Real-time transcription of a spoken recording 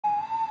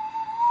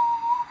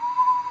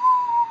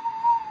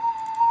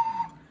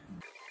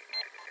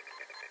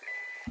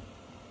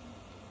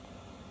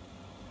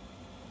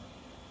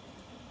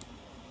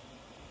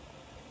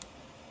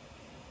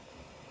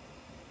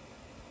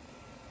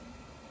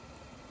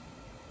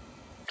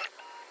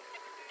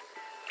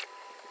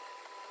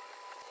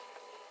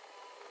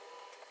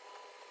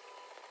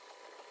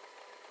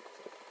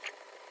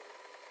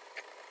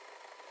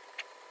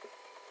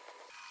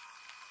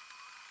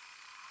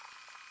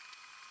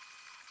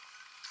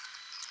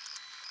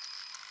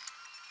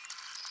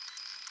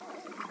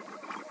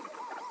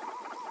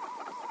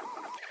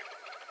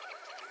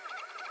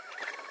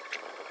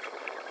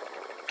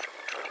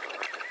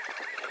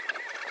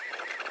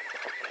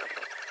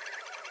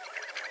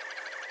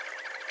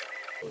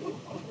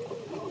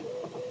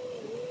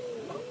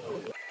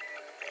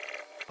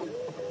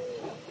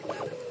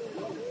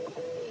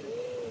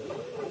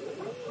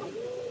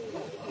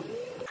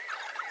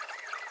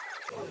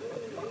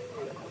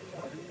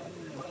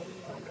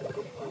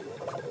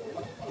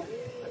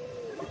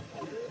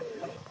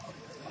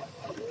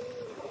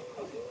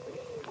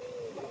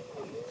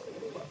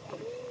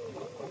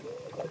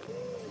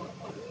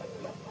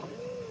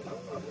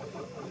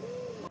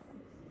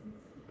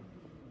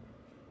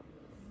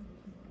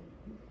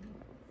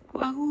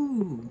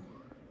Wahoo!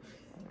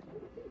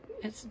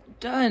 It's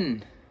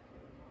done!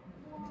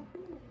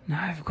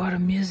 Now I've got a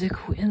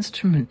musical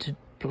instrument to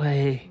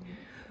play.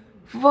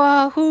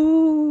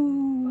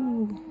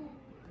 Wahoo!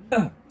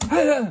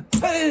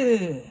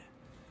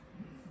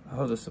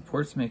 Oh, the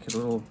supports make it a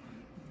little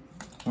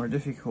more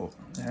difficult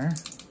there.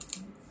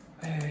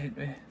 Wait.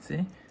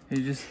 See?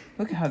 You just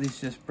look at how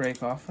these just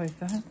break off like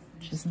that.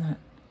 Isn't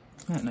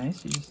that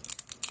nice? You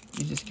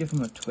just give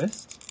them a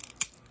twist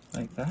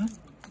like that.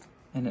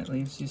 And it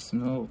leaves you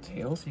some little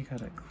tails, so you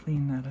gotta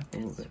clean that up a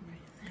little bit.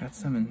 Got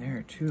some in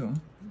there too.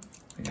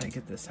 I gotta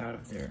get this out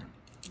of there.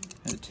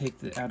 Gotta take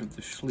it out of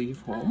the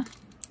sleeve hole.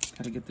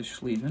 Gotta get the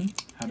sleeve in,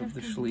 out of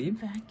the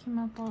sleeve. Vacuum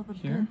up all the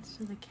here, bits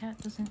so the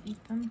cat doesn't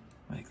eat them.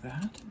 Like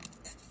that.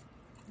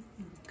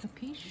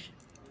 Capiche?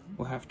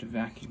 We'll have to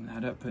vacuum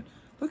that up, but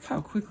look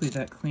how quickly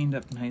that cleaned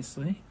up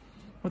nicely.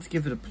 Let's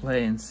give it a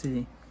play and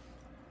see.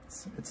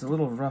 It's a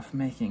little rough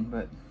making,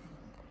 but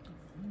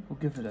we'll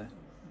give it a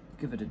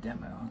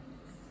demo.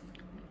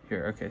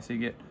 Here, okay, so you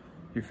get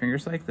your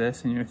fingers like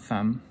this and your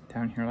thumb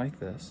down here like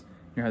this.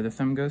 Your other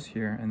thumb goes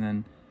here, and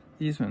then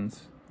these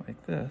ones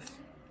like this.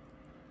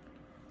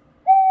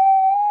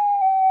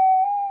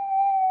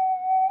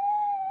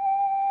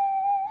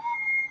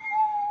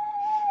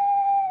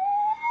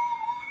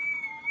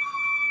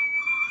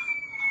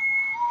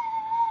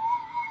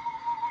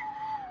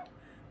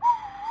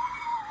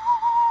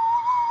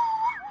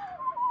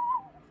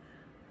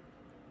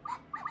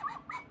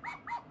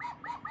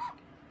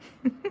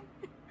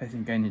 I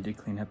think I need to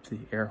clean up the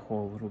air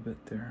hole a little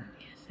bit there.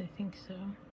 Yes, I think so.